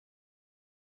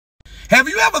Have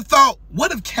you ever thought,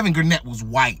 what if Kevin Garnett was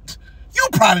white? You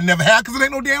probably never have, because there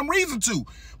ain't no damn reason to.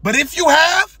 But if you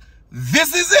have,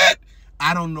 this is it.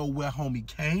 I don't know where homie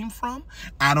came from.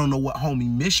 I don't know what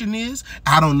homie mission is.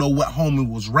 I don't know what homie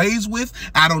was raised with.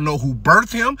 I don't know who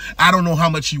birthed him. I don't know how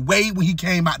much he weighed when he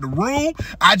came out the room.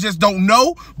 I just don't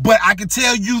know. But I can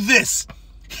tell you this.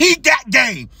 He got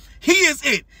game. He is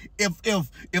it.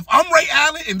 If I'm Ray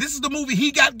Allen and this is the movie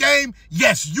He Got Game,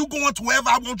 yes, you going to wherever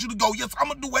I want you to go. Yes, I'm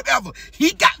going to do whatever.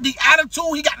 He got the attitude.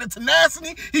 He got the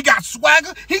tenacity. He got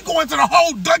swagger. He going to the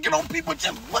whole dunking on people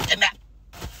just looking at.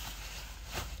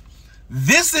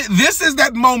 This is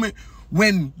that moment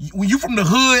when you from the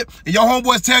hood and your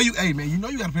homeboys tell you, hey, man, you know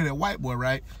you got to pay that white boy,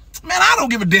 right? Man, I don't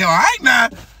give a damn. All right, now.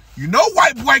 You know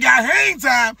white boy got hang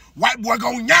time. White boy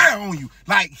gonna yarn on you.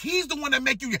 Like, he's the one that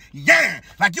make you yarn.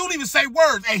 Like, you don't even say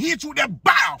words. And he hit you with that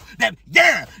bow, that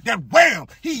yarn, that wham.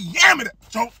 He yammed it.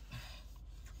 So,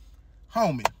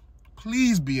 homie,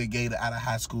 please be a Gator out of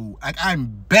high school. Like, I'm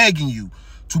begging you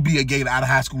to be a Gator out of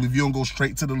high school if you don't go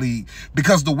straight to the league.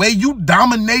 Because the way you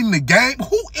dominating the game,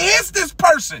 who is this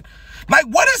person? Like,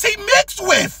 what is he mixed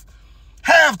with?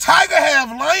 Half tiger, half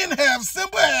lion, half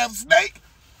Simba, half snake.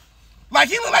 Like,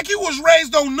 he look like he was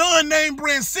raised on non-name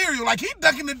brand cereal. Like, he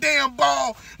ducking the damn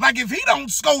ball. Like, if he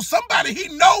don't score somebody he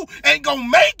know ain't gonna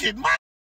make it.